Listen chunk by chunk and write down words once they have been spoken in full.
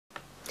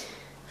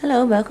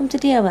Hello, welcome to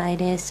DIY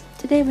Days.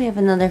 Today we have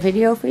another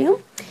video for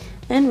you,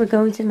 and we're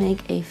going to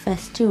make a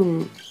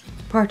festoon,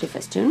 party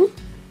festoon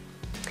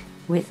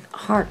with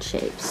heart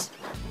shapes,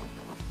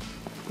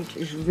 which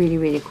is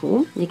really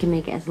cool. You can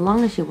make it as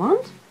long as you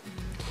want,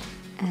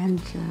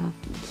 and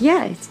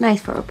yeah, it's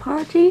nice for a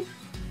party,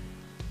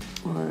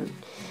 or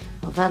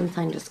well,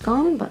 Valentine's just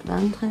gone, but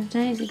Valentine's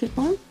Day is a good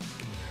one.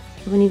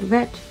 So we need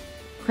red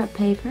crepe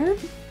paper,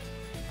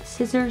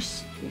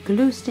 scissors,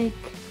 glue stick.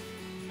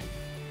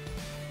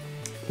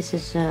 This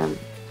is a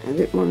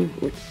good one,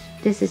 which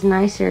this is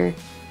nicer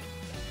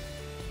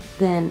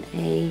than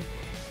a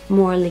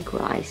more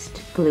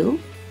liquidized glue.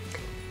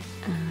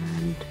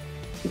 And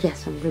yeah,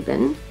 some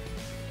ribbon.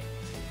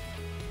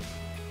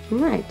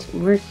 Right,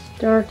 we're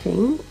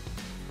starting.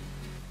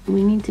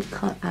 We need to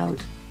cut out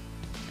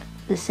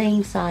the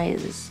same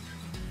size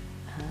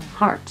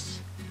hearts.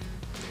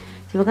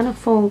 So we're gonna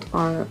fold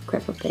our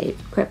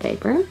crepe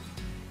paper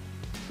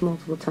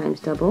multiple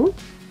times double.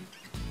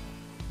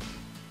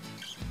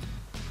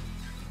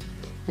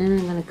 And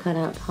I'm going to cut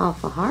out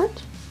half a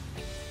heart,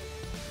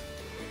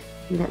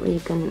 and that way you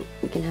can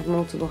have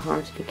multiple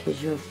hearts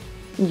because you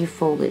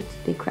folded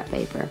the crepe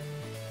paper.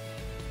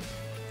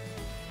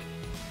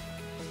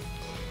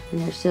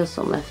 And there's still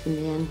some left in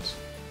the end.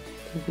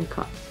 You can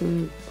cut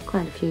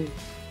quite a few.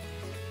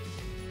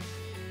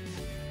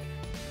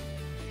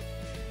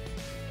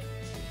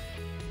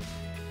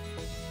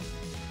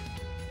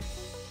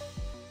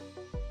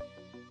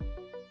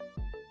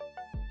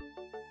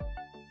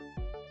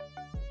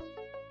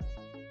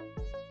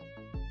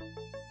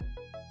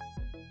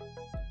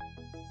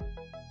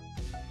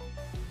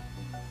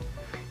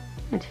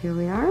 And here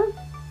we are.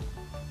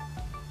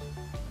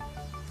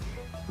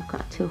 I've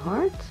got 2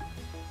 hearts.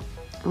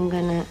 I'm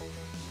gonna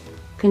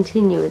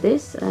continue with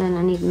this, and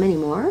I need many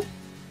more.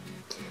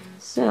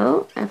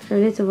 So after a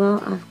little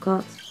while, I've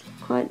got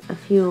quite a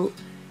few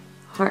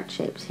heart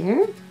shapes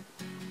here.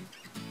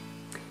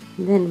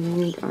 Then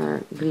we need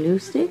our glue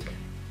stick.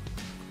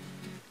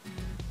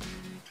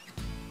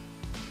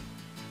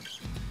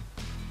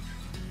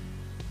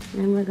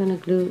 And we're gonna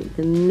glue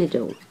the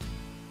middle.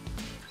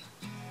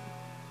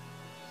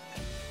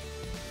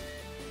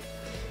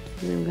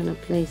 And I'm going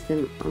to place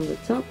them on the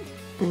top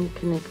and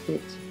connect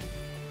it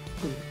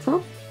on the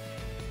top.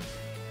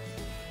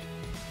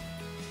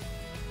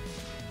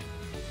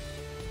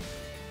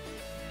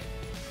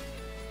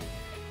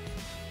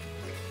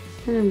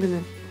 And I'm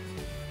going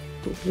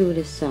to glue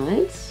the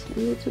sides a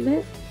little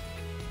bit.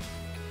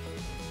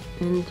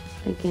 And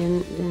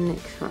again, the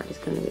next heart is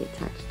going to be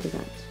attached to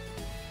that.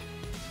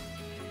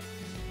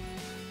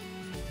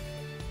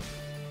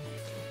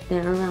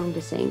 They're around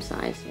the same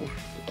size. Yeah,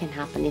 it can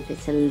happen if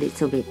it's a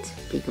little bit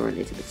bigger or a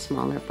little bit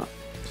smaller, but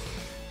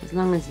as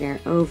long as they're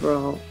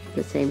overall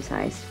the same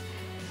size.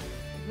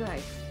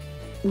 Right.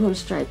 One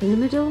stripe in the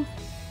middle.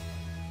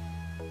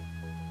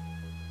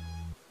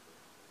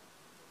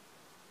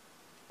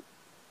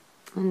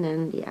 And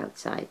then the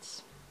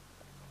outsides.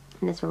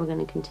 And that's where we're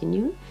going to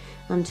continue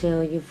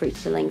until you've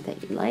reached the length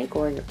that you like,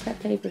 or your crepe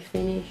paper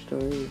finished,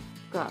 or you've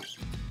got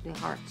the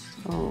hearts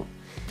all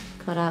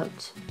cut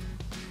out.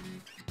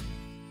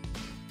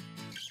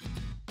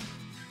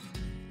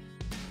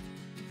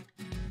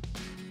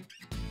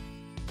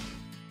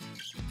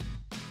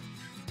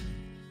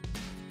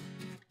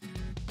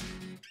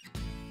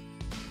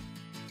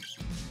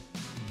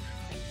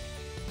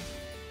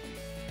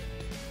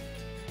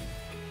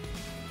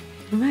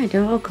 Alright,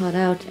 they're all cut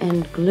out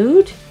and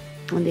glued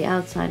on the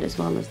outside as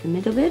well as the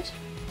middle bit.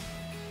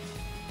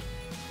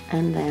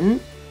 And then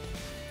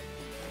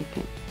I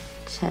can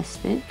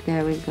test it.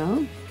 There we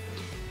go.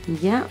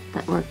 Yeah,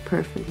 that worked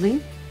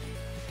perfectly.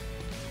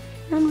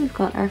 And we've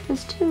got our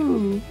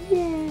festoon.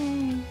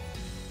 Yay!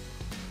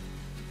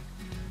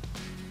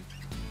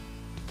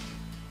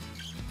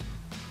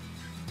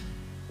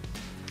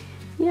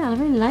 Yeah, I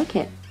really like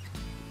it.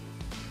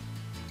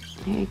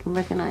 Here you can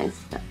recognize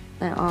that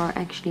there are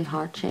actually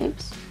heart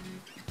shapes.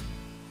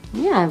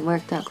 Yeah, it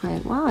worked out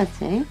quite well, I'd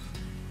say.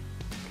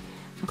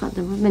 I've got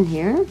the ribbon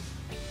here.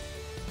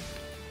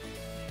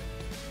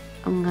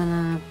 I'm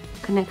gonna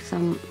connect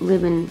some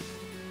ribbon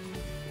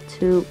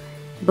to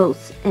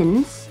both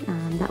ends,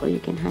 that way you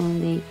can hang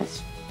the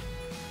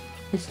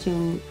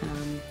festoon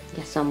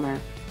somewhere.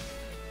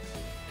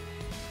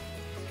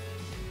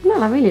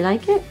 Well, I really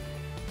like it.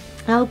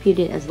 I hope you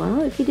did as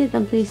well. If you did,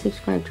 then please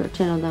subscribe to our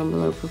channel down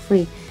below for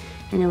free,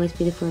 and always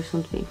be the first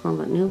one to be informed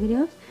about new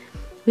videos.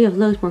 We have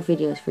loads more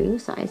videos for you,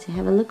 so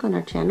have a look on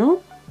our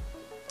channel.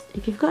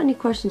 If you've got any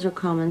questions or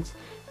comments,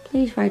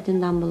 please write them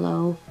down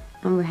below,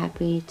 and we're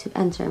happy to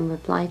answer and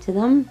reply to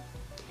them.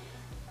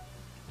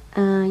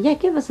 Yeah,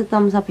 give us a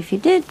thumbs up if you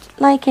did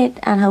like it,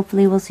 and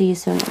hopefully we'll see you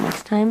soon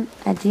next time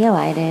at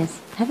DIY Days.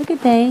 Have a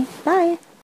good day. Bye!